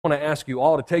I want to ask you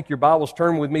all to take your Bibles,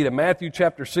 turn with me to Matthew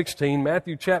chapter 16.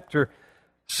 Matthew chapter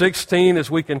 16 as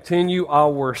we continue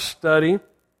our study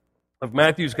of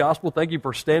Matthew's Gospel. Thank you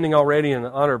for standing already in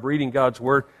the honor of reading God's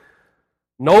Word.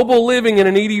 Noble living in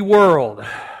a needy world.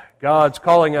 God's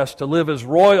calling us to live as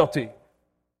royalty.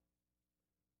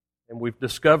 And we've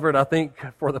discovered, I think,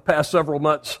 for the past several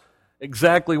months,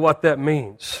 exactly what that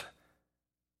means.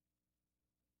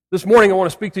 This morning I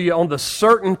want to speak to you on the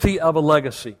certainty of a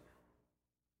legacy.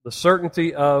 The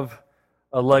certainty of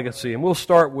a legacy. And we'll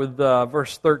start with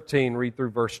verse 13, read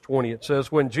through verse 20. It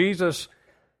says, when Jesus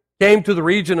came to the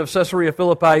region of Caesarea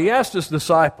Philippi, he asked his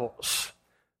disciples,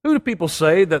 who do people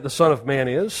say that the Son of Man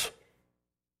is?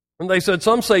 And they said,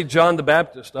 some say John the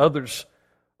Baptist, others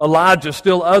Elijah,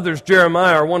 still others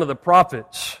Jeremiah or one of the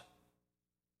prophets.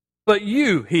 But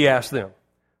you, he asked them,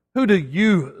 who do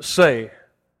you say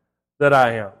that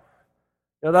I am?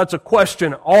 Now, that's a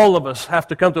question all of us have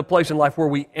to come to a place in life where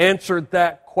we answer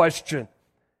that question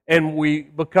and we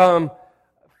become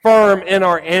firm in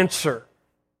our answer.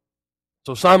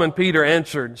 So Simon Peter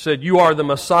answered and said, you are the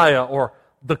Messiah or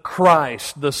the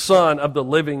Christ, the Son of the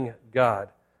living God.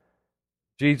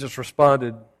 Jesus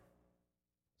responded,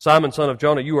 Simon, son of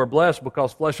Jonah, you are blessed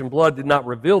because flesh and blood did not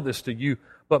reveal this to you,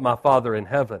 but my Father in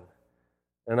heaven.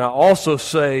 And I also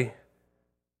say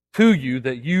to you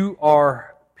that you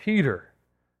are Peter.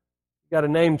 Got a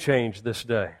name change this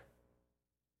day.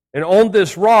 And on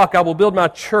this rock I will build my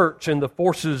church, and the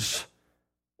forces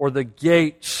or the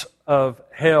gates of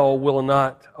hell will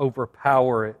not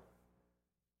overpower it.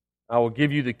 I will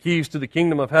give you the keys to the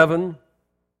kingdom of heaven.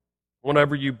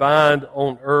 Whatever you bind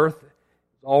on earth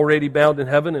is already bound in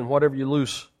heaven, and whatever you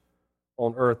loose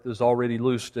on earth is already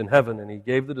loosed in heaven. And he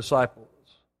gave the disciples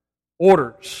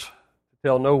orders to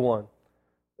tell no one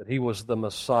that he was the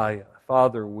Messiah.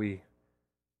 Father, we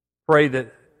pray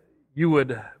that you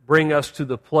would bring us to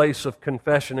the place of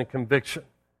confession and conviction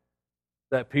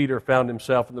that Peter found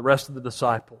himself and the rest of the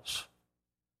disciples.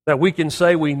 That we can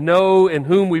say we know in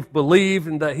whom we've believed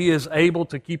and that he is able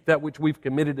to keep that which we've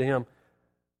committed to him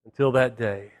until that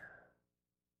day.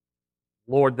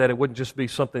 Lord, that it wouldn't just be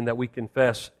something that we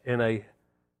confess in a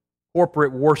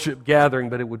corporate worship gathering,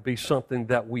 but it would be something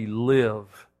that we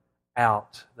live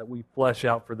out, that we flesh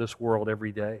out for this world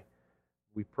every day.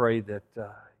 We pray that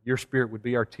your Spirit would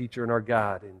be our teacher and our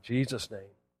guide. In Jesus' name,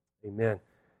 amen.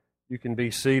 You can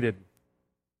be seated.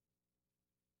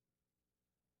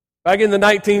 Back in the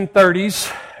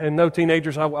 1930s, and no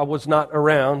teenagers, I was not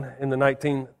around in the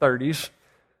 1930s.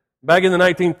 Back in the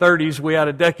 1930s, we had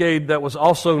a decade that was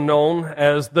also known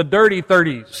as the Dirty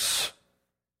 30s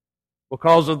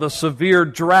because of the severe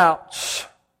droughts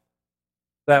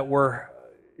that were,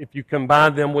 if you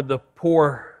combine them with the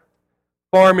poor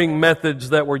farming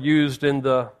methods that were used in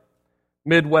the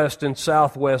Midwest and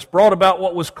Southwest, brought about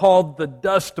what was called the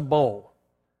Dust Bowl.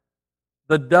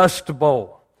 The Dust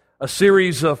Bowl, a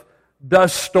series of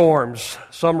dust storms,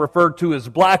 some referred to as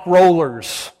black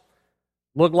rollers.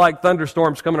 Looked like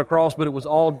thunderstorms coming across, but it was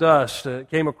all dust. It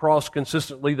came across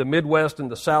consistently the Midwest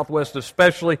and the Southwest,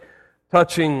 especially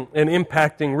touching and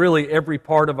impacting really every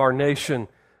part of our nation.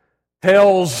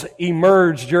 Tales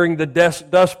emerged during the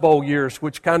Dust Bowl years,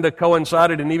 which kind of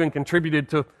coincided and even contributed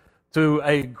to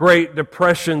a Great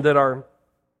Depression that our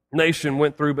nation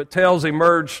went through. But tales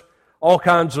emerged, all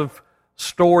kinds of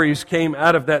stories came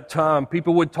out of that time.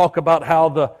 People would talk about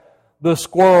how the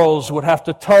squirrels would have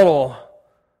to tunnel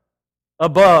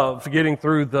above getting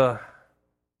through the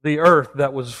earth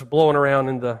that was blowing around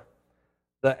in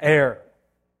the air.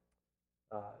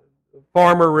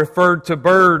 Farmer referred to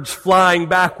birds flying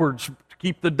backwards to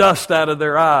keep the dust out of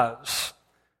their eyes.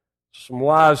 Some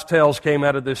wise tales came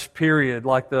out of this period,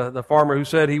 like the farmer who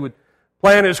said he would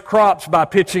plant his crops by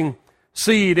pitching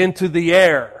seed into the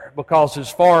air because his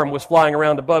farm was flying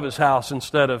around above his house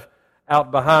instead of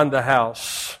out behind the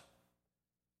house.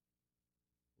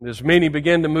 And as many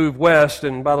began to move west,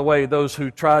 and by the way, those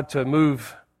who tried to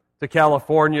move to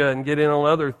California and get in on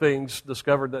other things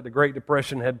discovered that the Great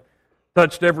Depression had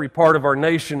touched every part of our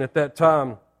nation at that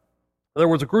time. There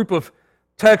was a group of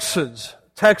Texans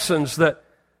that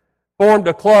formed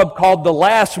a club called the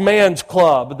Last Man's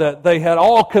Club, that they had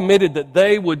all committed that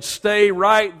they would stay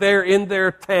right there in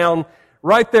their town,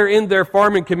 right there in their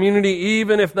farming community,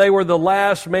 even if they were the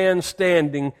last man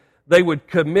standing. They would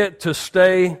commit to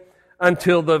stay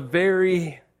until the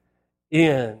very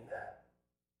end.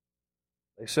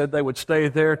 They said they would stay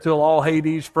there till all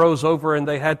Hades froze over and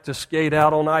they had to skate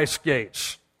out on ice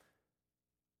skates.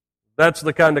 That's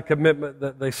the kind of commitment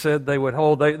that they said they would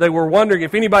hold. They were wondering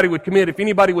if anybody would commit, if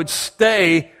anybody would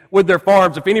stay with their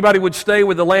farms, if anybody would stay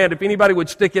with the land, if anybody would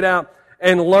stick it out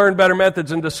and learn better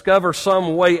methods and discover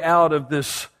some way out of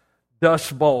this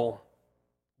dust bowl,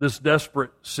 this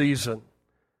desperate season.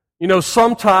 You know,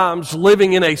 sometimes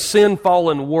living in a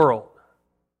sin-fallen world,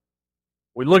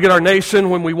 we look at our nation,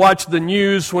 when we watch the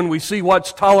news, when we see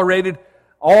what's tolerated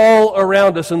all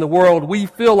around us in the world, we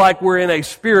feel like we're in a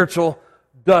spiritual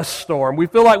dust storm. We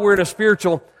feel like we're in a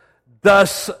spiritual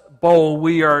dust bowl.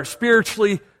 We are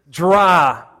spiritually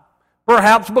dry,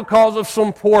 perhaps because of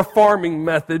some poor farming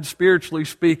methods, spiritually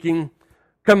speaking,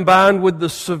 combined with the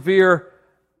severe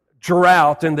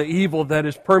drought and the evil that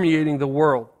is permeating the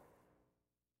world.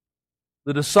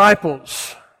 The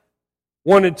disciples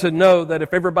wanted to know that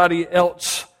if everybody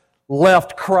else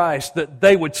left Christ, that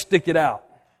they would stick it out.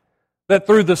 That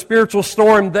through the spiritual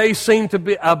storm they seemed to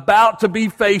be about to be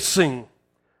facing.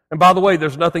 And by the way,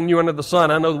 there's nothing new under the sun.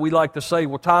 I know that we like to say,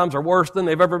 well, times are worse than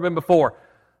they've ever been before.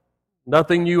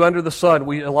 Nothing new under the sun.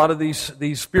 A lot of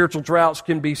these spiritual droughts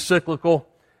can be cyclical,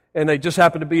 and they just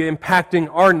happen to be impacting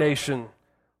our nation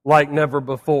like never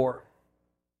before.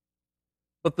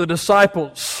 But the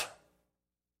disciples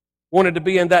wanted to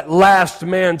be in that last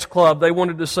man's club. They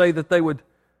wanted to say that they would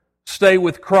stay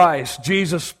with Christ.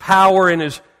 Jesus' power and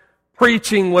His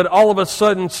preaching would all of a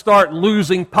sudden start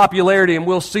losing popularity, and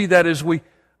we'll see that as we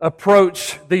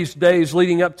approach these days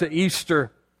leading up to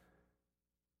Easter.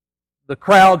 The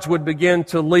crowds would begin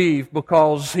to leave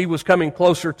because He was coming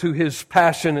closer to His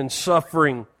passion and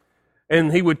suffering,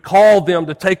 and He would call them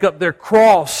to take up their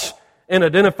cross and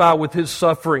identify with His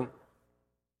suffering.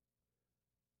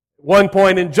 At one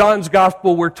point in John's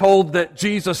Gospel, we're told that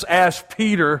Jesus asked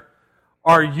Peter,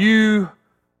 "Are you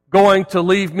going to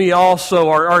leave me also?"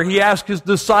 Or He asked His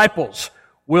disciples,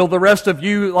 "Will the rest of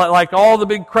you, like all the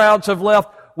big crowds have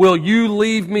left, will you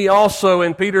leave me also?"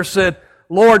 And Peter said,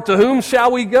 "Lord, to whom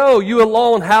shall we go? You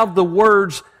alone have the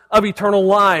words of eternal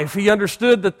life." He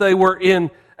understood that they were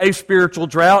in a spiritual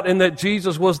drought and that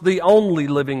Jesus was the only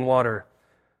living water.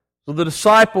 So the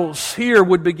disciples here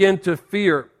would begin to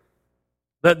fear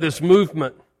that this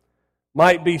movement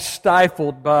might be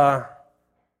stifled by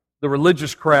the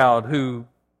religious crowd who,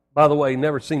 by the way,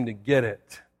 never seemed to get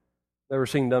it, never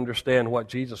seemed to understand what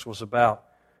Jesus was about.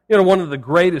 You know, one of the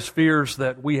greatest fears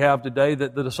that we have today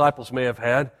that the disciples may have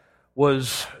had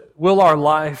was, will our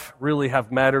life really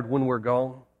have mattered when we're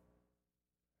gone?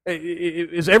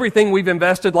 Is everything we've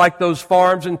invested, like those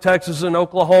farms in Texas and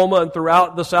Oklahoma and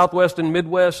throughout the Southwest and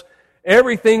Midwest,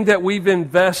 everything that we've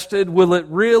invested, will it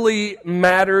really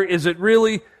matter? Is it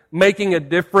really making a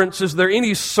difference? Is there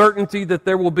any certainty that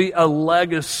there will be a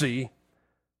legacy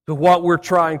to what we're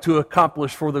trying to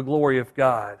accomplish for the glory of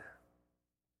God?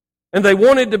 And they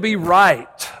wanted to be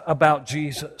right about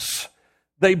Jesus.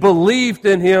 They believed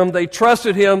in Him, they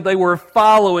trusted Him, they were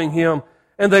following Him,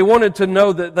 and they wanted to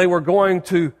know that they were going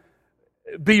to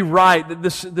be right, that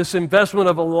this investment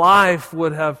of a life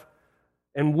would have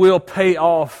and will pay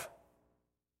off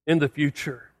in the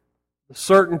future. The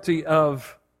certainty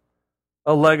of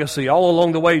a legacy. All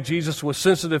along the way, Jesus was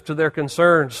sensitive to their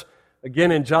concerns.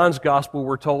 Again, in John's Gospel,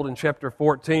 we're told in chapter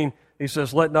 14, He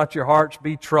says, "Let not your hearts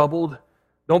be troubled.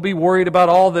 Don't be worried about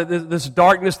all this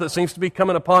darkness that seems to be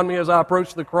coming upon me as I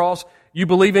approach the cross. You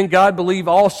believe in God, believe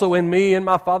also in me. In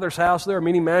my Father's house there are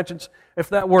many mansions. If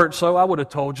that weren't so, I would have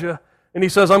told you." And He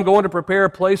says, "I'm going to prepare a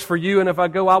place for you, and if I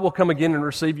go, I will come again and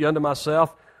receive you unto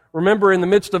myself." Remember, in the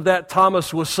midst of that,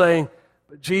 Thomas was saying,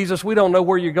 "But Jesus, we don't know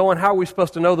where you're going. How are we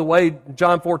supposed to know the way?" In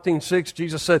John 14:6,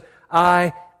 Jesus said,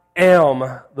 "I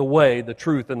am the way, the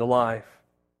truth, and the life.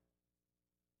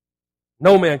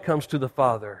 No man comes to the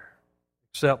Father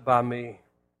except by me."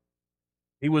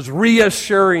 He was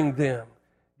reassuring them,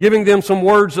 giving them some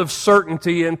words of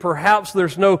certainty, and perhaps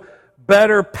there's no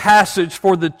better passage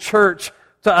for the church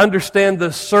to understand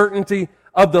the certainty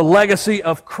of the legacy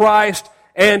of Christ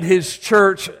and His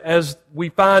church, as we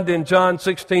find in John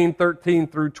 16:13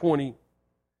 through 20.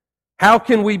 How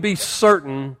can we be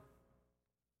certain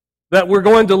that we're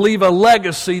going to leave a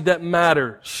legacy that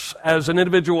matters as an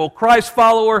individual Christ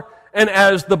follower and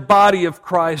as the body of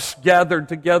Christ gathered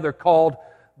together called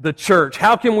the church?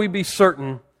 How can we be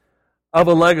certain of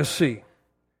a legacy?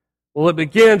 Well, it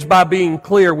begins by being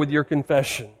clear with your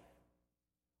confession.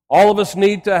 All of us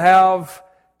need to have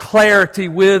clarity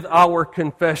with our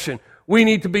confession. We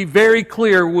need to be very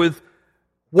clear with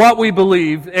what we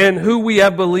believe and who we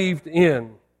have believed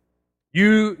in.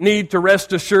 You need to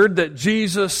rest assured that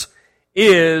Jesus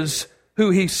is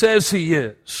who He says He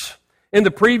is. In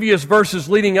the previous verses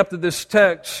leading up to this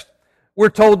text, we're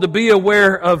told to be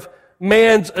aware of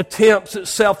man's attempts at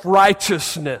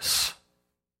self-righteousness.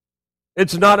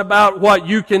 It's not about what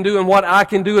you can do and what I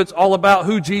can do. It's all about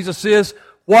who Jesus is,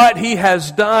 what He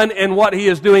has done, and what He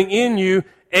is doing in you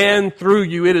and through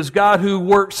you. It is God who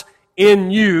works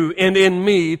in you and in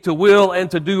me to will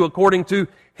and to do according to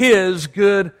His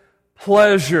good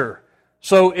pleasure.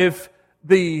 So if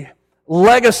the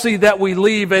legacy that we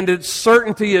leave and its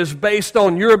certainty is based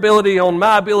on your ability, on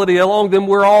my ability along, then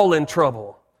we're all in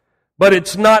trouble. But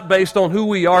it's not based on who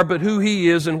we are, but who He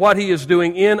is and what He is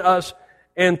doing in us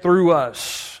and through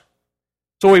us.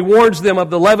 So He warns them of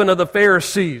the leaven of the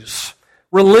Pharisees,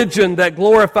 religion that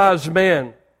glorifies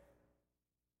man.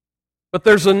 But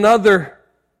there's another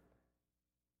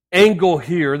angle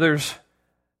here. There's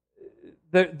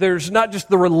not just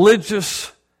the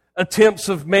religious attempts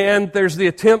of man, there's the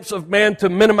attempts of man to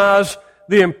minimize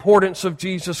the importance of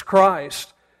Jesus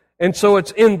Christ. And so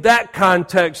it's in that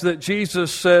context that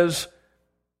Jesus says,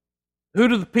 who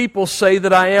do the people say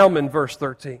that I am, in verse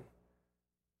 13?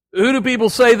 Who do people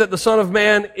say that the Son of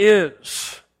Man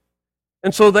is?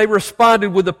 And so they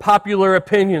responded with the popular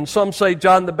opinion. Some say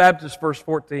John the Baptist, verse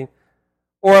 14,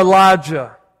 or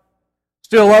Elijah.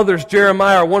 Still others,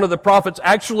 Jeremiah, one of the prophets.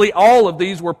 Actually, all of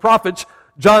these were prophets,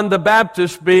 John the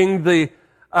Baptist being the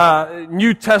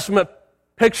New Testament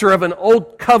picture of an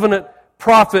Old Covenant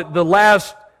prophet, the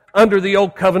last under the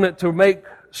Old Covenant to make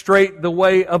straight the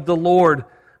way of the Lord.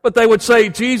 But they would say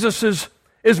Jesus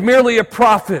is merely a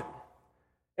prophet.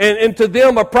 And to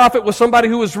them, a prophet was somebody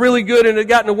who was really good and had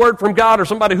gotten a word from God, or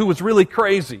somebody who was really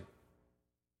crazy.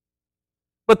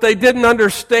 But they didn't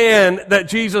understand that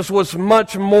Jesus was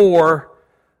much more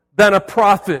than a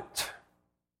prophet.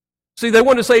 See, they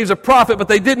wanted to say He's a prophet, but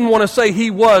they didn't want to say He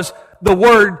was the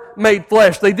Word made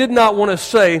flesh. They did not want to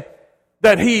say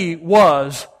that He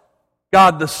was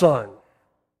God the Son.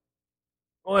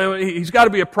 Well, He's got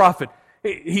to be a prophet.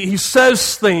 He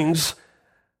says things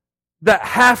that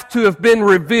have to have been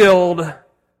revealed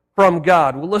from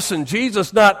God. Well, listen,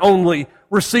 Jesus not only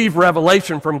received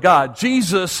revelation from God,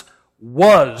 Jesus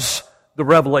was the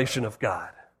revelation of God.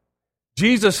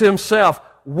 Jesus Himself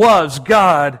was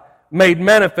God made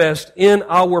manifest in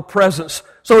our presence.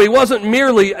 So He wasn't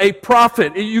merely a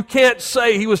prophet. You can't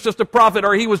say He was just a prophet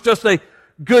or He was just a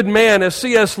good man. As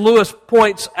C.S. Lewis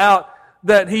points out,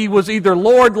 that He was either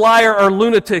Lord, liar, or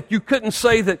lunatic. You couldn't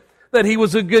say that He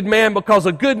was a good man, because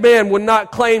a good man would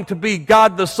not claim to be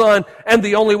God the Son and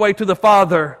the only way to the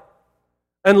Father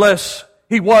unless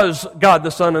He was God the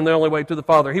Son and the only way to the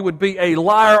Father. He would be a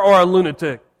liar or a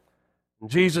lunatic. And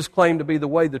Jesus claimed to be the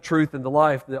way, the truth, and the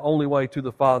life, the only way to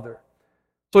the Father.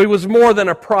 So He was more than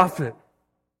a prophet.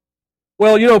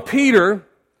 Well, Peter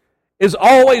is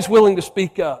always willing to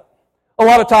speak up. A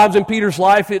lot of times in Peter's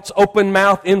life, it's open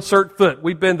mouth, insert foot.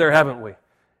 We've been there, haven't we?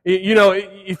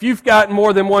 If you've got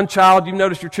more than one child, you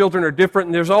notice your children are different,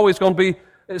 and there's always going to be,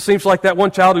 it seems like that one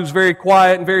child who's very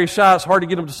quiet and very shy. It's hard to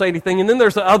get them to say anything. And then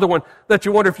there's the other one that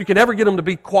you wonder if you can ever get them to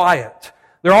be quiet.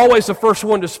 They're always the first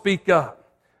one to speak up.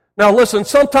 Now listen,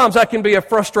 sometimes that can be a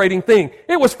frustrating thing.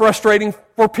 It was frustrating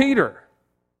for Peter.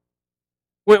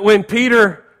 When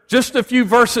Peter, just a few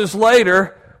verses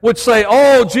later, would say,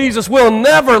 "Oh, Jesus, we'll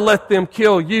never let them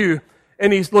kill you."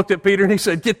 And He looked at Peter and He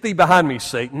said, "Get thee behind me,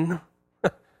 Satan."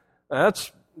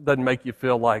 That doesn't make you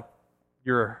feel like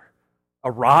you're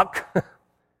a rock.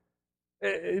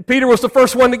 Peter was the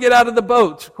first one to get out of the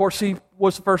boat. Of course, he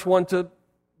was the first one to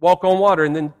walk on water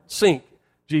and then sink.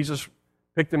 Jesus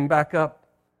picked him back up,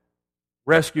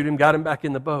 rescued him, got him back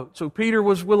in the boat. So Peter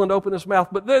was willing to open his mouth.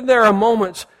 But then there are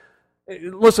moments,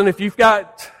 listen, if you've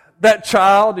got that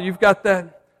child, you've got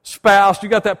that spouse,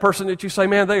 you've got that person that you say,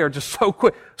 man, they are just so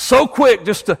quick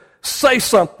just to say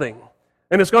something.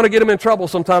 And it's going to get them in trouble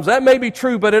sometimes. That may be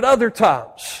true, but at other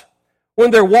times,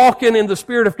 when they're walking in the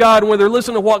Spirit of God, and when they're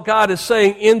listening to what God is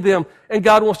saying in them, and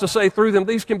God wants to say through them,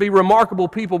 these can be remarkable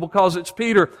people, because it's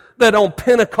Peter that on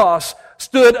Pentecost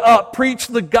stood up,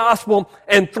 preached the gospel,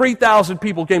 and 3,000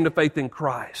 people came to faith in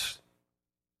Christ.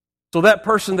 So that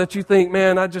person that you think,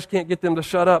 man, I just can't get them to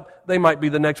shut up, they might be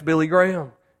the next Billy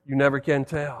Graham. You never can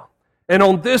tell. And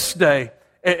on this day,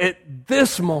 at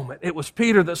this moment, it was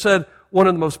Peter that said one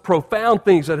of the most profound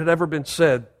things that had ever been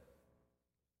said.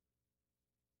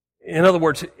 In other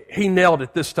words, he nailed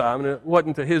it this time, and it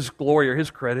wasn't to his glory or his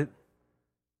credit.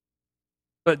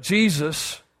 But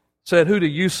Jesus said, "Who do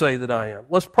you say that I am?"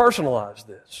 Let's personalize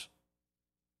this.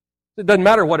 It doesn't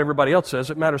matter what everybody else says,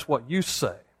 it matters what you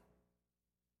say.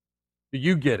 Do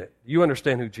you get it? Do you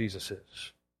understand who Jesus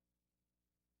is?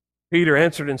 Peter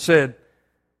answered and said,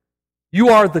 "You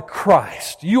are the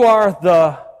Christ. You are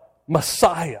the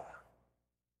Messiah,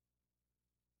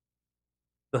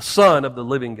 the Son of the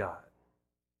living God."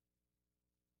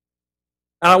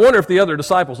 And I wonder if the other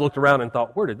disciples looked around and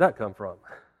thought, where did that come from?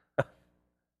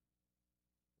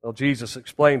 Well, Jesus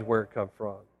explained where it come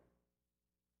from.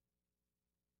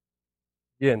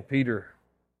 Again, Peter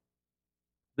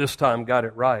this time got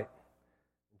it right.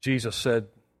 Jesus said,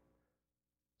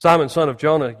 Simon, son of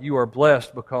Jonah, you are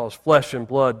blessed because flesh and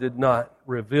blood did not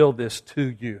reveal this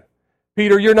to you.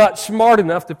 Peter, you're not smart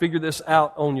enough to figure this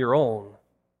out on your own.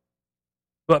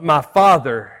 But my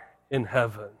Father in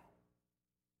heaven.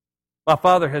 My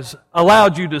Father has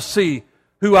allowed you to see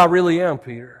who I really am,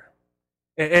 Peter.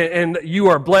 And you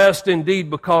are blessed indeed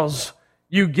because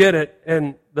you get it,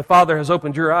 and the Father has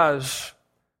opened your eyes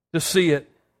to see it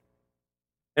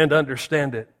and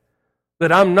understand it.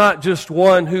 That I'm not just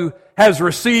one who has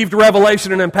received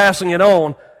revelation and am passing it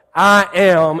on. I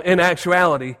am, in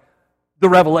actuality, the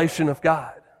revelation of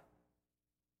God.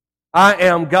 I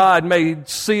am God made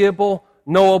seeable,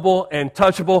 knowable, and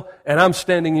touchable, and I'm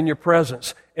standing in your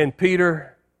presence. And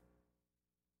Peter,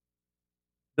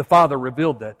 the Father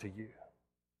revealed that to you.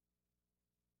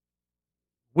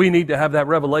 We need to have that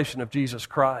revelation of Jesus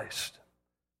Christ,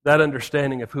 that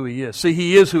understanding of who He is. See,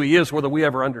 He is who He is, whether we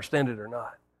ever understand it or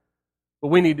not. But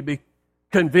we need to be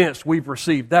convinced we've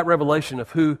received that revelation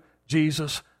of who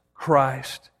Jesus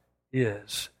Christ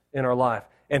is in our life.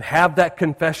 And have that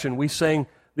confession. We sang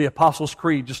the Apostles'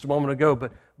 Creed just a moment ago,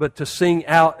 but to sing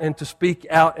out and to speak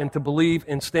out and to believe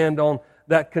and stand on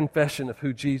that confession of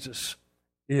who Jesus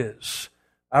is.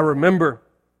 I remember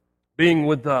being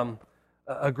with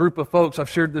a group of folks. I've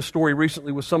shared this story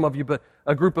recently with some of you, but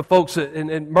a group of folks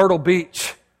in Myrtle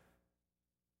Beach,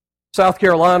 South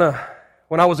Carolina.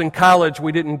 When I was in college,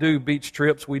 we didn't do beach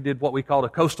trips. We did what we called a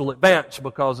coastal advance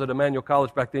because at Emmanuel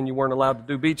College back then you weren't allowed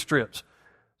to do beach trips.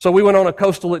 So we went on a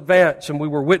coastal advance and we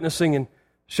were witnessing and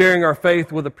sharing our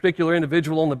faith with a particular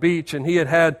individual on the beach, and he had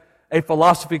had a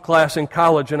philosophy class in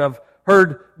college, and I've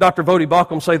heard Dr. Vodi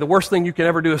Bakum say the worst thing you can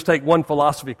ever do is take one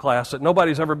philosophy class, that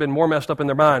nobody's ever been more messed up in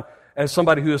their mind as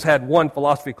somebody who has had one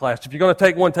philosophy class. If you're going to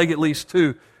take one, take at least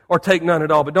two, or take none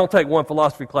at all, but don't take one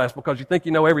philosophy class because you think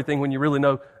you know everything when you really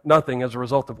know nothing as a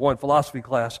result of one philosophy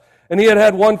class. And he had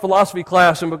had one philosophy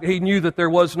class, and he knew that there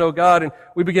was no God, and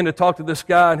we began to talk to this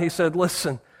guy, and he said,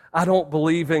 listen, I don't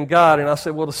believe in God. And I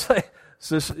said, well,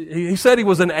 he said he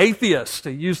was an atheist.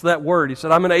 He used that word. He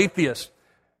said, I'm an atheist.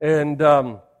 And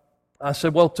I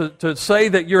said, well, to say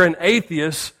that you're an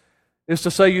atheist is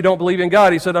to say you don't believe in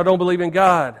God. He said, I don't believe in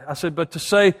God. I said, but to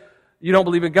say you don't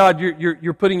believe in God,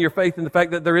 you're putting your faith in the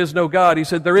fact that there is no God. He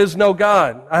said, there is no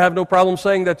God. I have no problem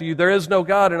saying that to you. There is no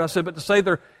God. And I said, but to say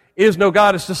there is no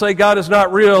God is to say God is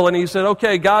not real. And he said,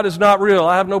 okay, God is not real.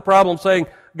 I have no problem saying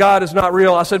God is not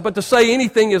real. I said, but to say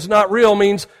anything is not real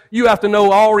means you have to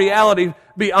know all reality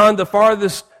beyond the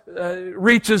farthest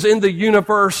reaches in the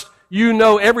universe. You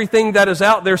know everything that is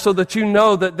out there so that you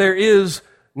know that there is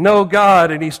no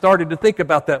God. And he started to think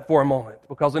about that for a moment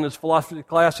because in his philosophy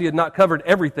class he had not covered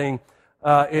everything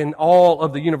in all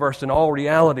of the universe and all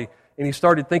reality. And he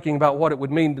started thinking about what it would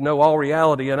mean to know all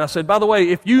reality. And I said, by the way,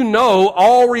 if you know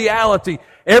all reality,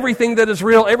 everything that is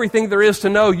real, everything there is to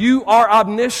know, you are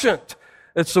omniscient.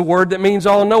 It's the word that means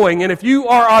all-knowing. And if you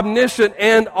are omniscient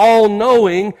and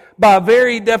all-knowing, by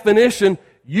very definition,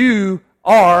 you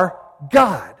are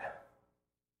God.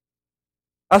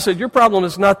 I said, your problem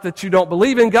is not that you don't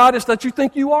believe in God, it's that you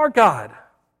think you are God.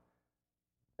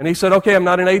 And he said, okay, I'm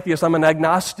not an atheist, I'm an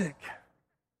agnostic.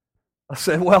 I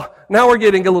said, well, now we're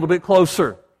getting a little bit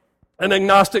closer. An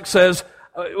agnostic says,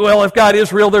 well, if God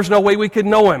is real, there's no way we could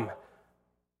know Him.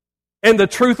 And the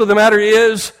truth of the matter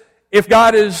is, if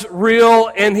God is real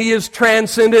and He is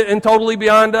transcendent and totally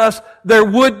beyond us, there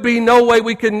would be no way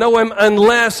we could know Him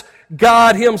unless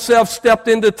God Himself stepped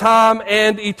into time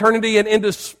and eternity and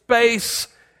into space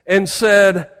and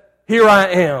said, here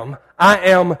I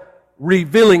am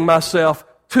revealing myself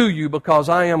to you because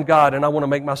I am God and I want to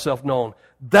make myself known.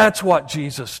 That's what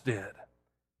Jesus did.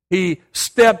 He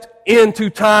stepped into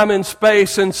time and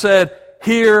space and said,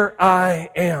 here I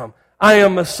am. I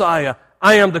am Messiah.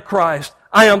 I am the Christ.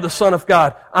 I am the Son of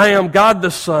God. I am God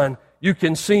the Son. You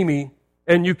can see me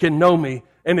and you can know me.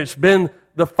 And it's been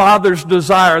the Father's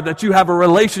desire that you have a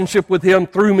relationship with Him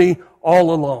through me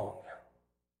all along.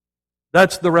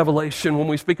 That's the revelation. When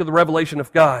we speak of the revelation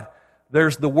of God,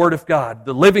 there's the Word of God,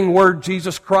 the living Word,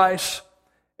 Jesus Christ,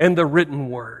 and the written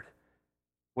Word.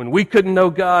 When we couldn't know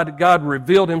God, God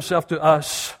revealed Himself to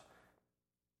us.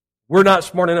 We're not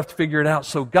smart enough to figure it out,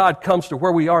 so God comes to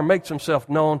where we are, makes Himself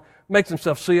known, makes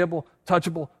Himself seeable,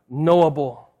 touchable,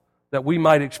 knowable, that we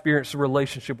might experience a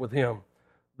relationship with Him.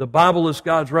 The Bible is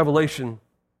God's revelation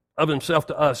of Himself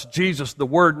to us. Jesus, the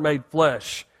Word made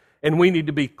flesh. And we need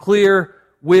to be clear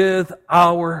with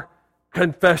our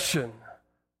confession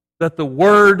that the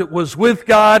Word was with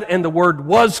God and the Word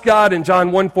was God. In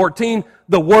John 1:14,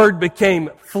 the Word became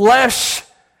flesh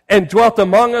and dwelt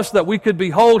among us that we could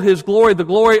behold His glory, the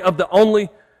glory of the only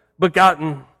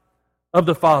begotten of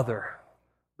the Father.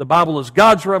 The Bible is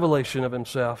God's revelation of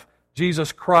Himself.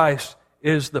 Jesus Christ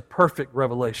is the perfect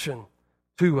revelation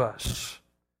to us.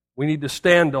 We need to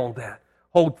stand on that.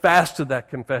 Hold fast to that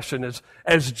confession.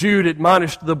 As Jude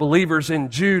admonished the believers in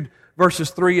Jude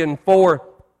verses 3 and 4,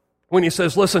 when he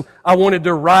says, listen, I wanted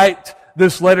to write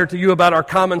this letter to you about our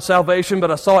common salvation, but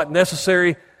I saw it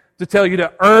necessary to tell you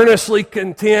to earnestly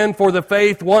contend for the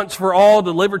faith once for all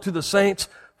delivered to the saints.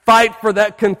 Fight for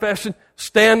that confession.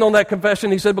 Stand on that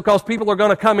confession. He said, because people are going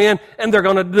to come in and they're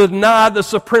going to deny the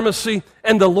supremacy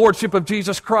and the lordship of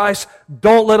Jesus Christ.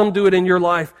 Don't let them do it in your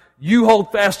life. You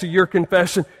hold fast to your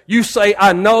confession. You say,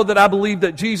 I know that I believe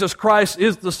that Jesus Christ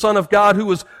is the Son of God who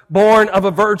was born of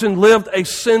a virgin, lived a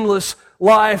sinless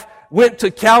life, went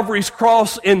to Calvary's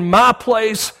cross in my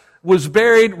place, was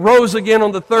buried, rose again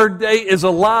on the third day, is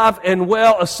alive and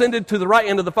well, ascended to the right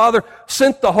hand of the Father,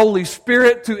 sent the Holy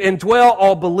Spirit to indwell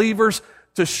all believers,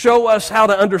 to show us how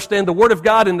to understand the Word of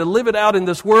God and to live it out in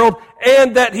this world,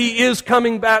 and that He is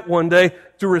coming back one day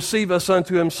to receive us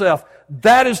unto Himself.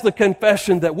 That is the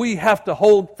confession that we have to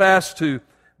hold fast to.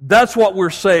 That's what we're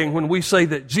saying when we say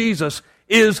that Jesus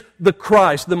is the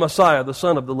Christ, the Messiah, the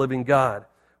Son of the living God.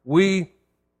 We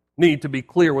need to be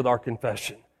clear with our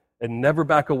confession and never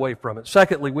back away from it.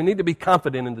 Secondly, we need to be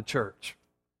confident in the church.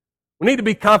 We need to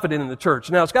be confident in the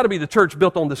church. Now, it's got to be the church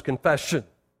built on this confession.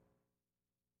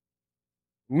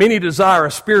 Many desire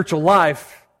a spiritual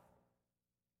life,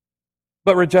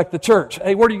 but reject the church.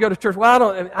 Hey, where do you go to church?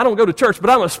 Well, I don't go to church, but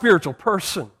I'm a spiritual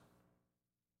person.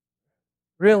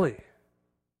 Really?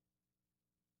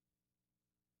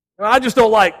 I just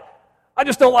don't like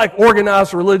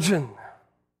organized religion.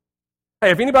 Hey,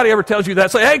 if anybody ever tells you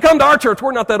that, say, hey, come to our church.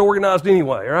 We're not that organized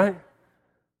anyway, right?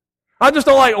 I just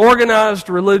don't like organized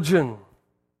religion.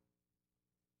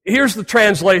 Here's the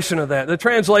translation of that. The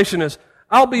translation is,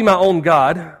 I'll be my own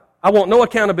God. I want no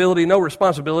accountability, no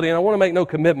responsibility, and I want to make no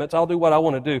commitments. I'll do what I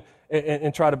want to do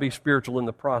and try to be spiritual in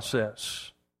the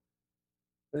process.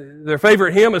 Their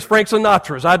favorite hymn is Frank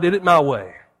Sinatra's, I Did It My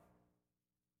Way.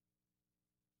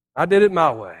 I did it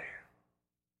my way.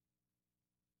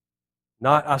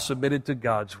 Not I submitted to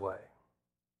God's way.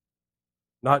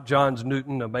 Not John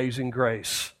Newton, Amazing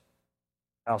Grace.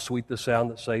 How sweet the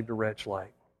sound that saved a wretch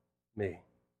like me.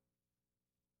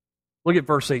 Look at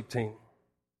verse 18.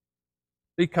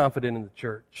 Be confident in the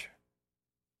church.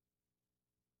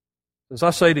 As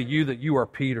I say to you that you are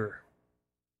Peter,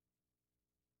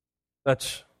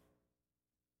 that's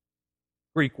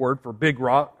Greek word for big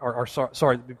rock,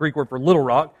 the Greek word for little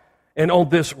rock. And on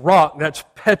this rock, that's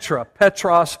Petra.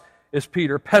 Petros is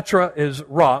Peter. Petra is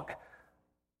rock.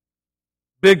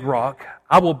 Big rock.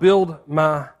 I will build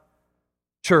my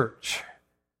church.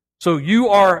 So you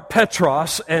are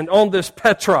Petros, and on this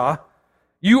Petra,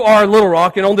 you are little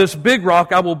rock, and on this big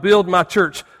rock I will build my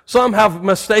church. Some have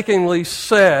mistakenly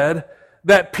said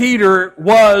that Peter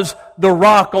was the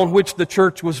rock on which the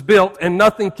church was built, and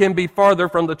nothing can be farther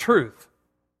from the truth.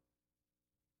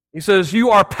 He says, you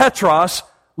are Petros,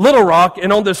 little rock,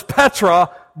 and on this Petra,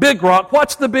 big rock.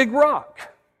 What's the big rock?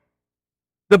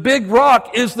 The big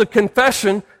rock is the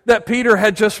confession that Peter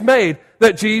had just made,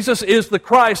 that Jesus is the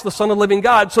Christ, the Son of the living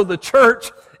God. So the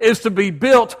church is to be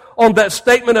built on that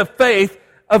statement of faith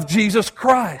of Jesus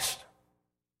Christ.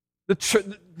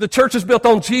 The church is built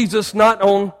on Jesus, not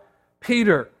on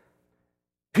Peter.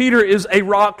 Peter is a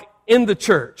rock in the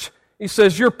church. He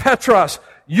says, you're Petros.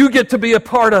 You get to be a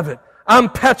part of it. I'm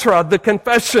Petra, the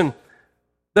confession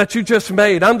that you just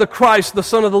made. I'm the Christ, the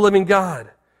Son of the living God.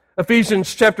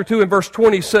 Ephesians chapter 2 and verse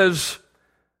 20 says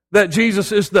that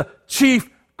Jesus is the chief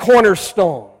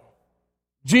cornerstone.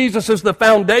 Jesus is the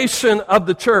foundation of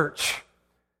the church.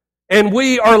 And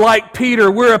we are like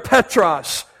Peter. We're a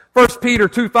Petros. 1 Peter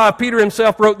 2:5, Peter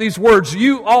himself wrote these words,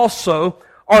 you also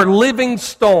are living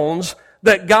stones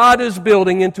that God is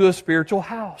building into a spiritual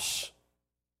house.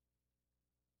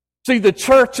 See, the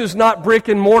church is not brick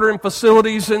and mortar and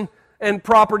facilities and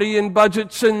property and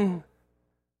budgets and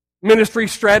ministry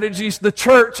strategies. The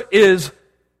church is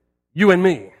you and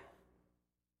me.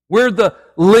 We're the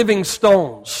living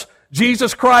stones.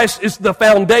 Jesus Christ is the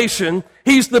foundation.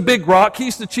 He's the big rock.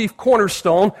 He's the chief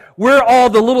cornerstone. We're all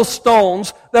the little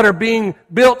stones that are being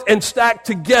built and stacked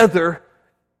together,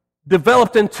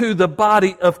 developed into the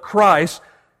body of Christ.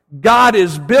 God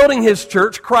is building His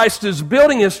church. Christ is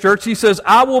building His church. He says,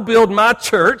 I will build my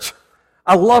church.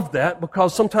 I love that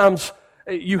because sometimes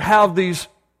you have these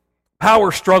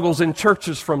power struggles in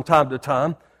churches from time to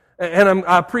time. And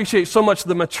I appreciate so much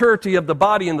the maturity of the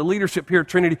body and the leadership here at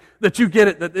Trinity that you get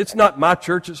it, that it's not my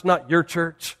church, it's not your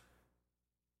church.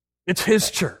 It's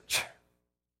His church.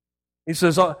 He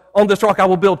says, on this rock I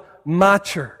will build my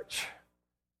church.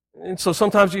 And so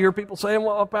sometimes you hear people saying,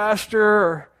 well, Pastor,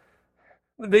 or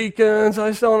the deacons, I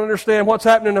just don't understand what's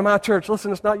happening to my church.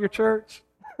 Listen, it's not your church.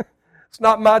 It's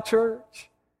not my church.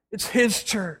 It's His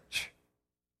church.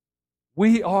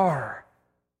 We are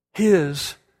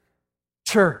His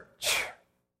church.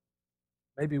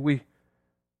 Maybe we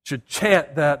should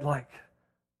chant that like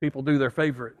people do their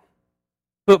favorite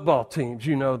football teams.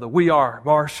 You know, the We Are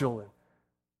Marshall and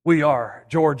We Are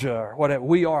Georgia or whatever.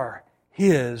 We are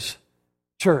His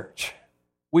church.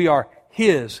 We are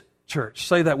His church.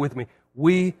 Say that with me.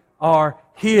 We are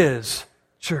His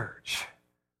church.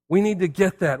 We need to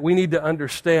get that. We need to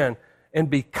understand and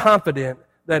be confident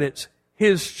that it's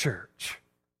His church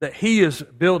that He is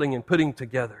building and putting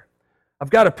together. I've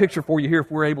got a picture for you here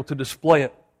if we're able to display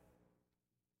it.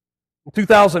 In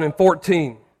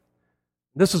 2014,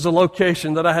 this is a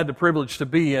location that I had the privilege to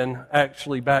be in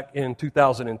actually back in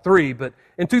 2003, but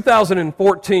in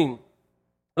 2014,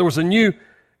 there was a new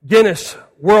Guinness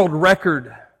World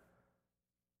Record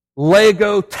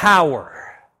Lego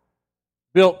tower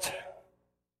built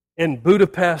in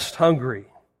Budapest, Hungary.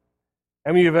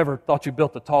 How many of you have ever thought you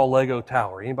built a tall Lego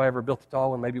tower? Anybody ever built a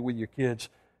tall one, maybe with your kids?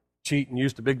 Cheat and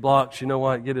use the big blocks? You know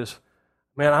what?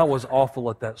 Man, I was awful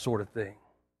at that sort of thing.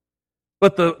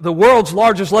 But the world's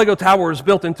largest Lego tower was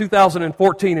built in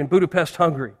 2014 in Budapest,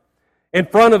 Hungary, in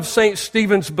front of St.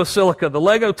 Stephen's Basilica. The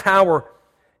Lego tower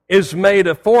is made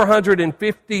of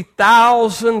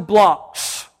 450,000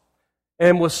 blocks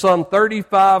and was some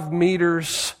 35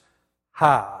 meters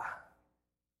high.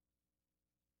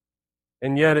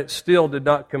 And yet it still did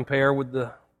not compare with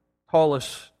the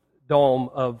tallest dome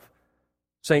of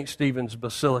St. Stephen's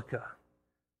Basilica.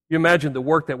 You imagine the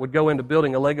work that would go into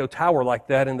building a Lego tower like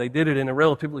that, and they did it in a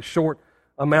relatively short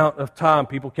amount of time.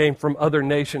 People came from other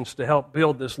nations to help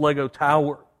build this Lego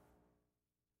tower.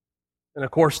 And of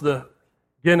course, the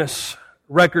Guinness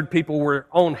record people were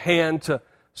on hand to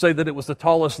say that it was the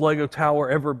tallest Lego tower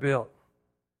ever built.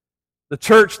 The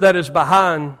church that is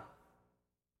behind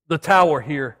the tower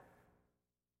here,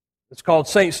 it's called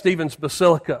St. Stephen's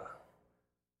Basilica.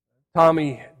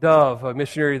 Tommy Dove, a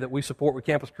missionary that we support with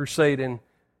Campus Crusade in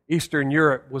Eastern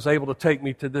Europe, was able to take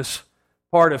me to this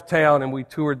part of town, and we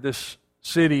toured this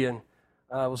city, and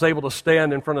was able to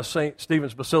stand in front of St.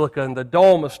 Stephen's Basilica. And the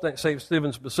dome of St.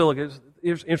 Stephen's Basilica,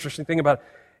 here's an interesting thing about it.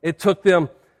 It took them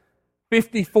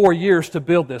 54 years to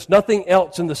build this. Nothing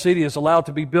else in the city is allowed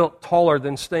to be built taller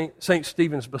than St.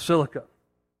 Stephen's Basilica.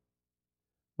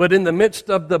 But in the midst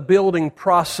of the building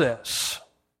process,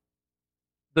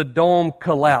 the dome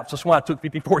collapsed. That's why it took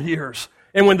 54 years.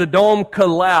 And when the dome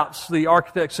collapsed, the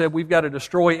architect said, we've got to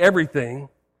destroy everything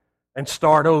and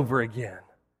start over again.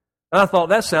 And I thought,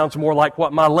 that sounds more like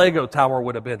what my Lego tower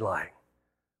would have been like.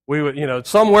 We would,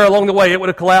 somewhere along the way it would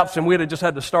have collapsed and we'd have just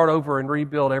had to start over and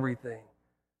rebuild everything.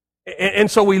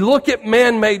 And so we look at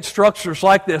man-made structures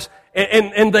like this,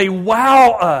 and they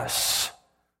wow us,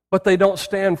 but they don't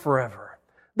stand forever.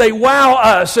 They wow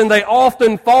us, and they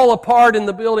often fall apart in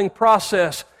the building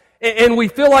process. And we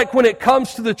feel like when it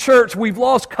comes to the church, we've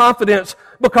lost confidence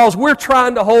because we're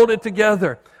trying to hold it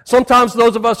together. Sometimes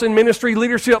those of us in ministry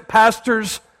leadership,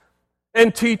 pastors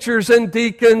and teachers and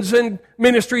deacons and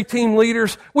ministry team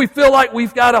leaders, we feel like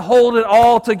we've got to hold it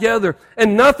all together.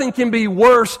 And nothing can be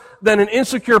worse than an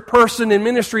insecure person in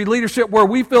ministry leadership where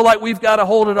we feel like we've got to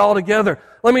hold it all together.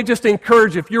 Let me just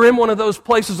encourage you, if you're in one of those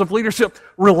places of leadership,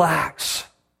 relax.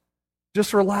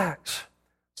 Just relax.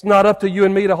 It's not up to you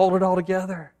and me to hold it all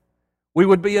together. We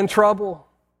would be in trouble.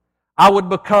 I would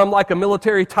become like a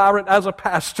military tyrant as a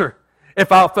pastor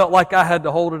if I felt like I had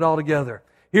to hold it all together.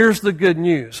 Here's the good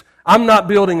news. I'm not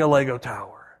building a Lego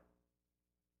tower.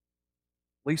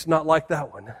 At least not like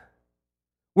that one.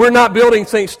 We're not building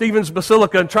St. Stephen's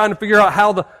Basilica and trying to figure out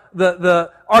how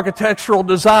the architectural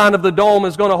design of the dome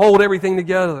is going to hold everything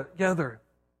together.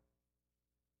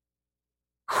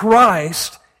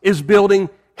 Christ is building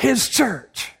His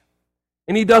church.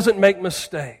 And He doesn't make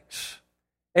mistakes.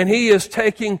 And He is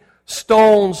taking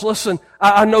stones. Listen,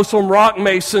 I know some rock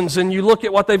masons, and you look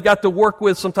at what they've got to work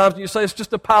with sometimes, and you say it's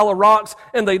just a pile of rocks,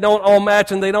 and they don't all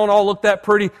match, and they don't all look that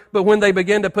pretty, but when they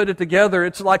begin to put it together,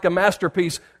 it's like a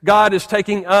masterpiece. God is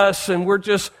taking us, and we're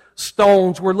just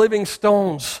stones. We're living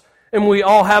stones. And we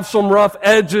all have some rough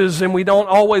edges, and we don't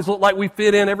always look like we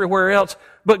fit in everywhere else.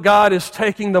 But God is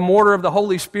taking the mortar of the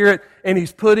Holy Spirit, and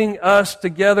He's putting us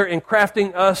together and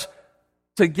crafting us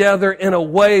together in a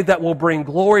way that will bring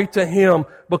glory to Him,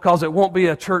 because it won't be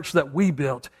a church that we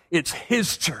built. It's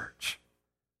His church,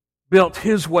 built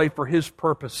His way for His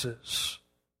purposes.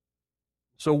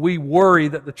 So we worry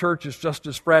that the church is just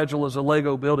as fragile as a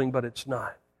Lego building, but it's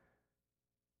not.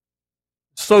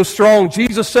 It's so strong.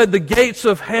 Jesus said the gates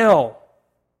of hell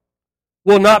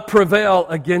will not prevail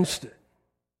against it.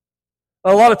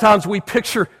 A lot of times we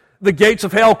picture the gates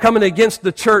of hell coming against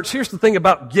the church. Here's the thing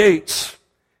about gates.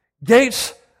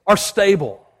 Gates are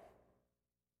stable.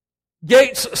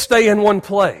 Gates stay in one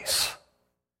place.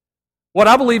 What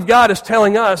I believe God is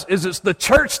telling us is it's the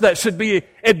church that should be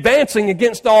advancing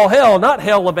against all hell, not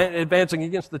hell advancing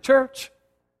against the church.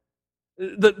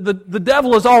 The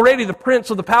devil is already the prince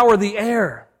of the power of the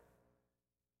air.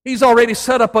 He's already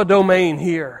set up a domain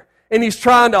here, and he's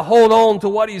trying to hold on to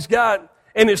what he's got.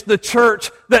 And it's the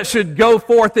church that should go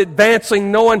forth advancing,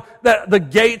 knowing that the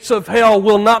gates of hell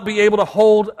will not be able to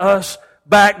hold us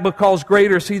back, because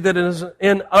greater is He that is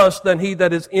in us than he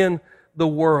that is in the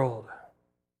world.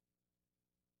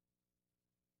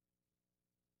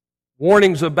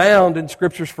 Warnings abound in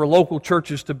Scriptures for local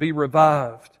churches to be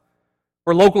revived,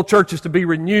 for local churches to be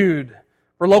renewed,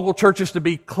 for local churches to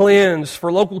be cleansed,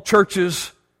 for local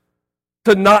churches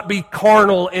to not be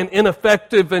carnal and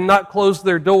ineffective and not close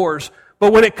their doors.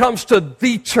 But when it comes to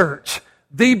the church,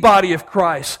 the body of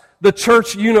Christ, the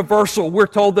church universal, we're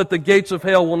told that the gates of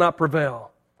hell will not prevail.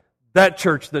 That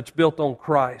church that's built on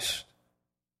Christ,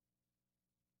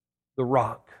 the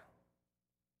rock.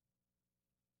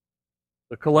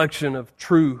 The collection of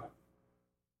true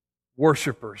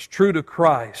worshipers, true to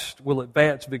Christ, will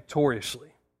advance victoriously.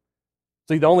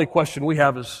 See, the only question we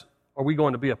have is, are we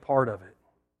going to be a part of it?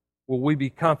 Will we be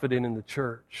confident in the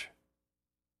church?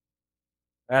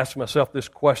 I asked myself this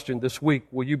question this week: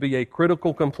 will you be a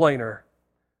critical complainer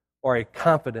or a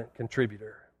confident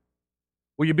contributor?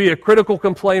 Will you be a critical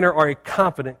complainer or a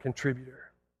confident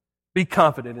contributor? Be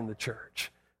confident in the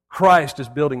church. Christ is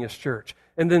building His church.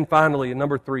 And then finally,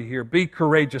 number 3 here, be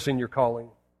courageous in your calling.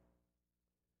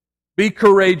 Be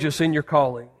courageous in your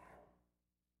calling.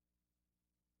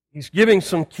 He's giving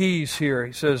some keys here.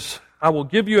 He says, I will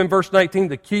give you, in verse 19,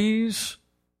 the keys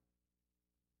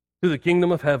to the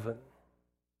kingdom of heaven.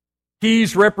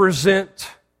 Keys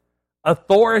represent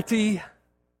authority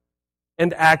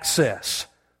and access.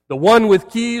 The one with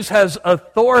keys has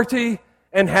authority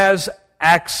and has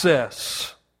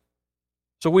access.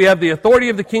 So we have the authority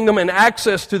of the kingdom and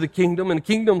access to the kingdom and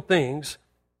kingdom things.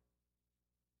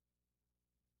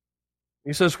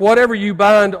 He says, whatever you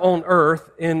bind on earth,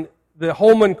 in the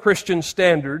Holman Christian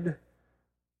Standard,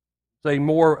 say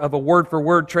more of a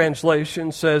word-for-word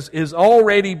translation, says, is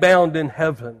already bound in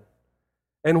heaven.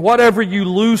 And whatever you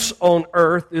loose on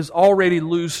earth is already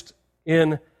loosed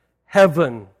in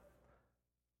heaven.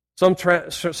 Some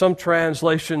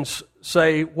translations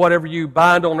say, whatever you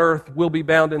bind on earth will be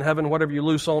bound in heaven. Whatever you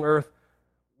loose on earth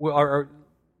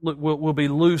will be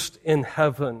loosed in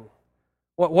heaven.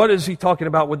 What is he talking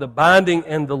about with the binding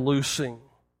and the loosing?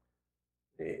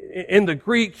 In the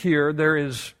Greek here, there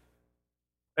is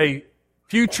a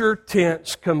future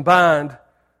tense combined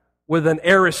with an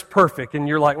aorist perfect. And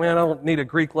you're like, man, I don't need a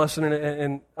Greek lesson,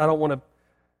 and I don't want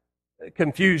to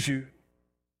confuse you.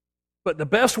 But the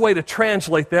best way to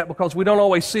translate that, because we don't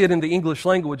always see it in the English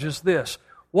language, is this: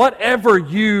 whatever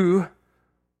you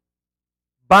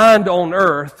bind on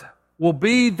earth will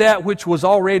be that which was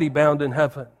already bound in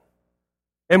heaven.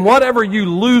 And whatever you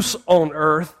loose on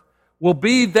earth will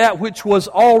be that which was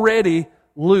already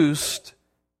loosed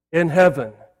in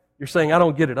heaven. You're saying, I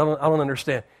don't get it. I don't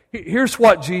understand. Here's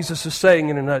what Jesus is saying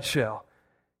in a nutshell.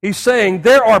 He's saying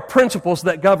there are principles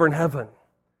that govern heaven.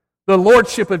 The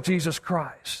lordship of Jesus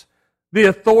Christ. The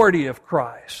authority of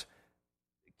Christ.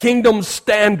 Kingdom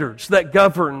standards that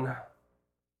govern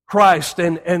Christ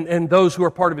and those who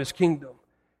are part of His kingdom.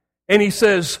 And He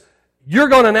says, you're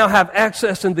going to now have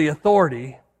access and the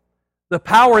authority, the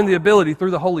power and the ability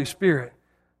through the Holy Spirit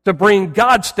to bring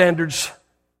God's standards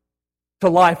to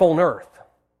life on earth.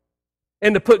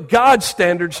 And to put God's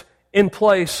standards in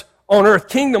place on earth.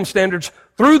 Kingdom standards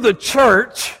through the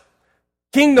church.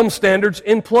 Kingdom standards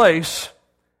in place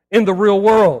in the real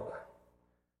world.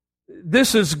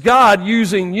 This is God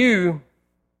using you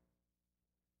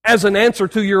as an answer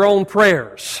to your own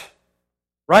prayers.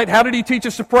 Right? How did He teach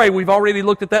us to pray? We've already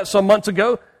looked at that some months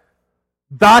ago.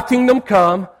 Thy kingdom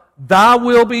come, Thy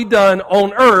will be done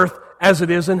on earth as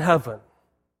it is in heaven.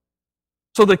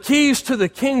 So the keys to the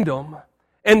kingdom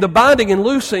and the binding and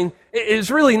loosing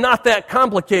is really not that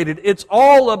complicated. It's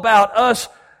all about us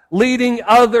leading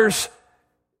others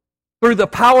through the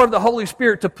power of the Holy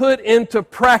Spirit to put into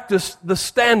practice the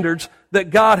standards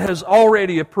that God has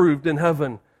already approved in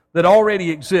heaven, that already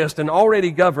exist and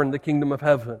already govern the kingdom of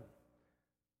heaven.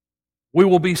 We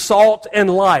will be salt and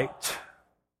light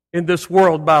in this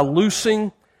world by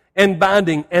loosing and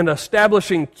binding and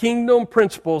establishing kingdom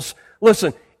principles,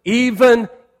 listen, even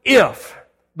if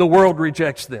the world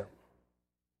rejects them.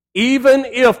 Even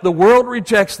if the world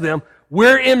rejects them,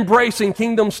 we're embracing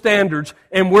kingdom standards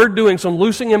and we're doing some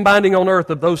loosing and binding on earth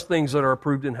of those things that are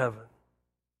approved in heaven.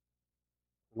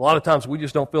 A lot of times we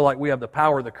just don't feel like we have the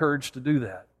power or the courage to do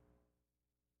that.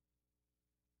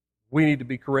 We need to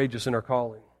be courageous in our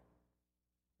calling.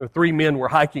 The 3 men were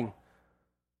hiking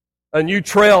a new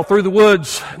trail through the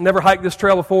woods. Never hiked this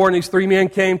trail before, and these 3 men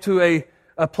came to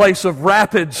a place of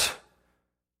rapids.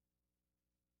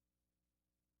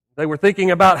 They were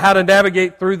thinking about how to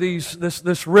navigate through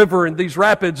this river and these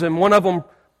rapids, and one of them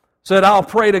said, I'll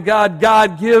pray to God,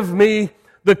 God, give me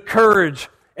the courage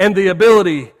and the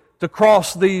ability to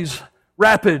cross these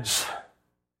rapids.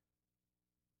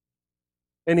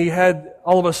 And he had,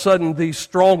 all of a sudden, these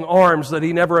strong arms that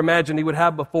he never imagined he would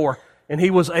have before. And he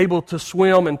was able to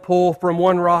swim and pull from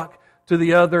one rock to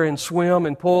the other and swim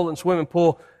and pull and swim and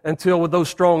pull until with those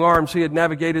strong arms he had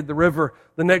navigated the river.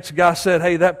 The next guy said,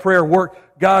 hey, that prayer worked.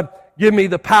 God, give me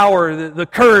the power, the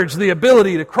courage, the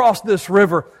ability to cross this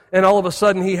river. And all of a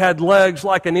sudden he had legs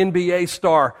like an NBA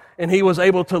star. And he was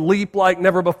able to leap like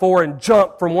never before and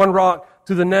jump from one rock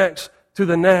to the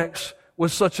next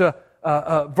with such a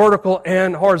vertical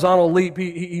and horizontal leap.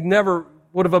 He never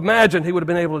would have imagined he would have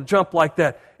been able to jump like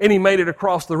that. And he made it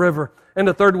across the river. And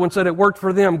the third one said it worked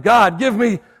for them. God, give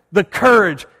me the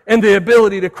courage and the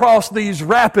ability to cross these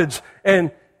rapids.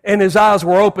 And his eyes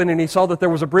were open and he saw that there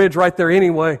was a bridge right there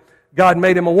anyway. God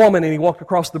made him a woman and he walked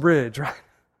across the bridge, right?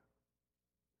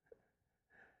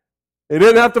 He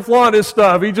didn't have to flaunt his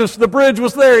stuff. The bridge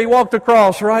was there. He walked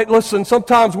across, right? Listen,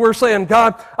 sometimes we're saying,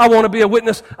 God, I want to be a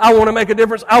witness. I want to make a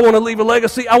difference. I want to leave a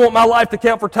legacy. I want my life to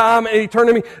count for time and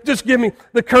eternity. Just give me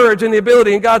the courage and the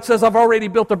ability. And God says, I've already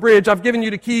built a bridge. I've given you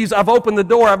the keys. I've opened the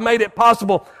door. I've made it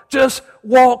possible. Just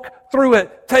walk through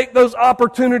it. Take those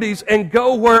opportunities and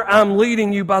go where I'm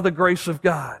leading you by the grace of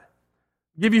God.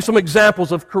 I'll give you some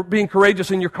examples of being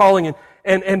courageous in your calling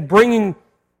and bringing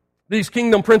these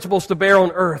kingdom principles to bear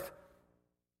on earth.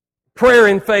 Prayer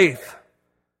and faith.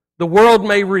 The world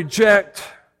may reject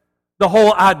the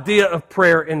whole idea of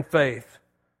prayer and faith.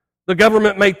 The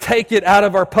government may take it out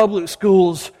of our public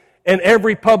schools and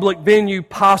every public venue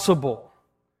possible.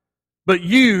 But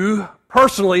you,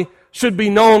 personally, should be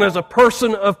known as a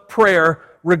person of prayer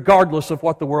regardless of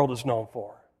what the world is known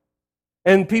for.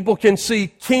 And people can see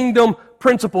kingdom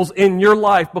principles in your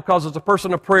life because as a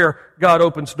person of prayer, God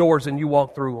opens doors and you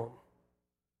walk through them.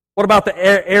 What about the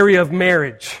area of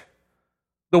marriage?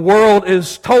 The world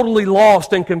is totally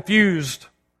lost and confused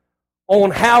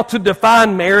on how to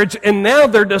define marriage, and now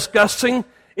they're discussing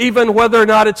even whether or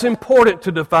not it's important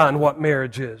to define what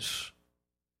marriage is.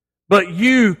 But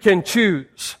you can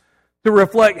choose to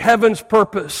reflect heaven's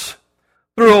purpose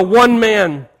through a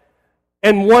one-man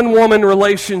and one-woman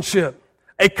relationship,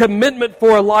 a commitment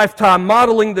for a lifetime,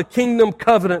 modeling the kingdom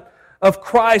covenant of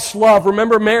Christ's love.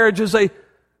 Remember, marriage is a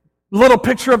little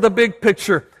picture of the big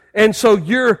picture, and so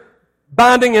you're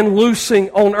binding and loosing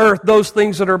on earth those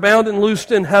things that are bound and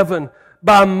loosed in heaven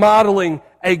by modeling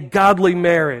a godly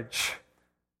marriage.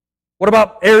 What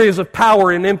about areas of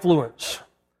power and influence?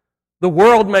 The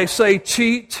world may say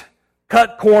cheat,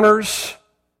 cut corners,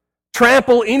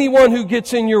 trample anyone who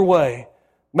gets in your way,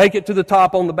 make it to the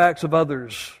top on the backs of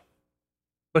others.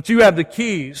 But you have the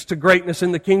keys to greatness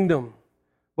in the kingdom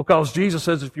because Jesus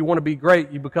says if you want to be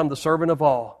great, you become the servant of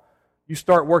all. You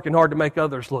start working hard to make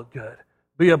others look good.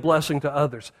 Be a blessing to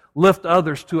others. Lift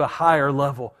others to a higher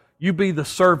level. You be the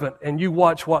servant and you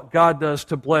watch what God does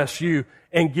to bless you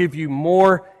and give you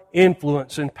more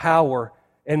influence and power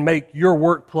and make your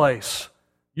workplace,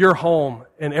 your home,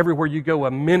 and everywhere you go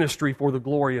a ministry for the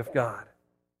glory of God.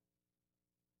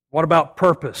 What about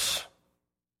purpose?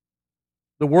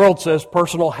 The world says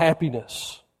personal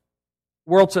happiness.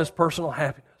 The world says personal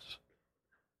happiness.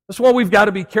 That's why we've got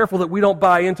to be careful that we don't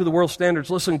buy into the world's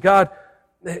standards. Listen, God,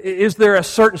 is there a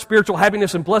certain spiritual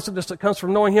happiness and blessedness that comes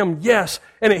from knowing Him? Yes.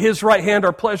 And at His right hand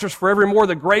are pleasures forevermore.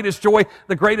 The greatest joy,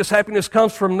 the greatest happiness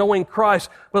comes from knowing Christ.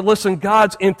 But listen,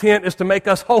 God's intent is to make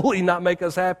us holy, not make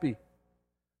us happy.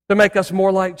 To make us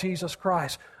more like Jesus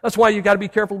Christ. That's why you've got to be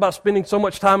careful about spending so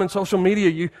much time in social media.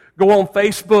 You go on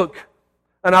Facebook,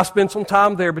 and I spend some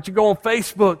time there, but you go on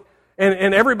Facebook,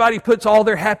 and everybody puts all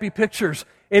their happy pictures.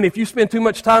 And if you spend too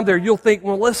much time there, you'll think,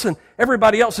 well, listen,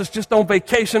 everybody else is just on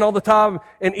vacation all the time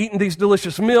and eating these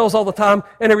delicious meals all the time,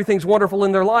 and everything's wonderful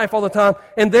in their life all the time,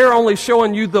 and they're only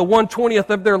showing you the 1/20th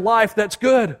of their life that's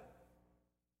good.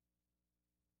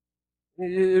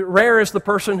 Rare is the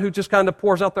person who just kind of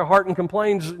pours out their heart and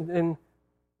complains, and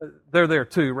they're there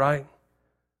too, right?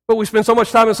 But we spend so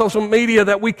much time in social media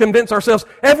that we convince ourselves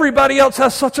everybody else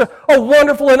has such a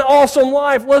wonderful and awesome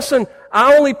life. Listen,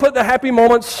 I only put the happy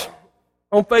moments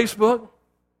on Facebook.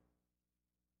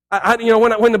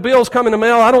 When the bills come in the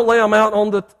mail, I don't lay them out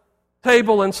on the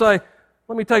table and say,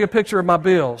 let me take a picture of my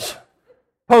bills.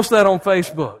 Post that on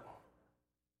Facebook.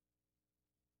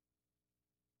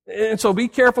 And so be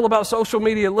careful about social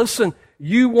media. Listen,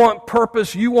 you want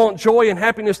purpose, you want joy and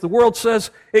happiness. The world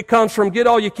says it comes from get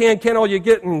all you can all you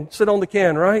get, and sit on the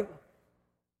can, right?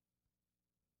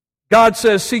 God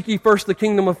says, seek ye first the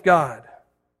kingdom of God.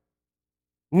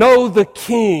 Know the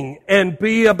King and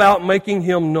be about making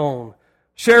Him known.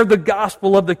 Share the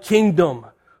gospel of the kingdom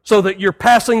so that you're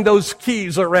passing those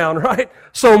keys around, right?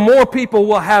 So more people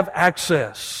will have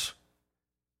access.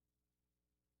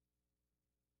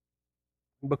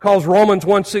 Because Romans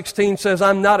 1:16 says,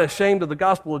 I'm not ashamed of the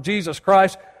gospel of Jesus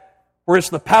Christ, for it's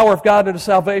the power of God unto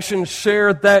salvation.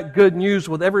 Share that good news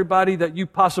with everybody that you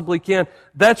possibly can.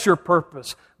 That's your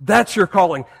purpose. That's your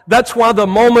calling. That's why the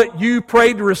moment you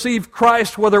prayed to receive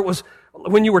Christ, whether it was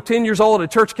when you were 10 years old at a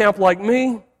church camp like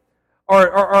me,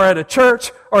 or at a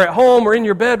church, or at home, or in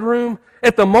your bedroom,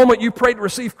 at the moment you prayed to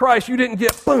receive Christ, you didn't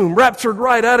get, boom, raptured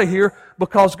right out of here,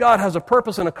 because God has a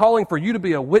purpose and a calling for you to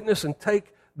be a witness and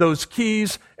take those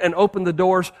keys and open the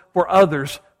doors for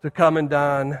others to come and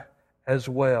dine as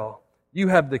well. You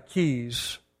have the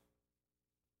keys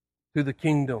to the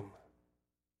kingdom.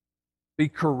 Be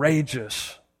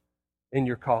courageous in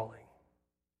your calling.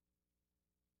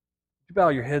 Would you bow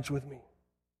your heads with me?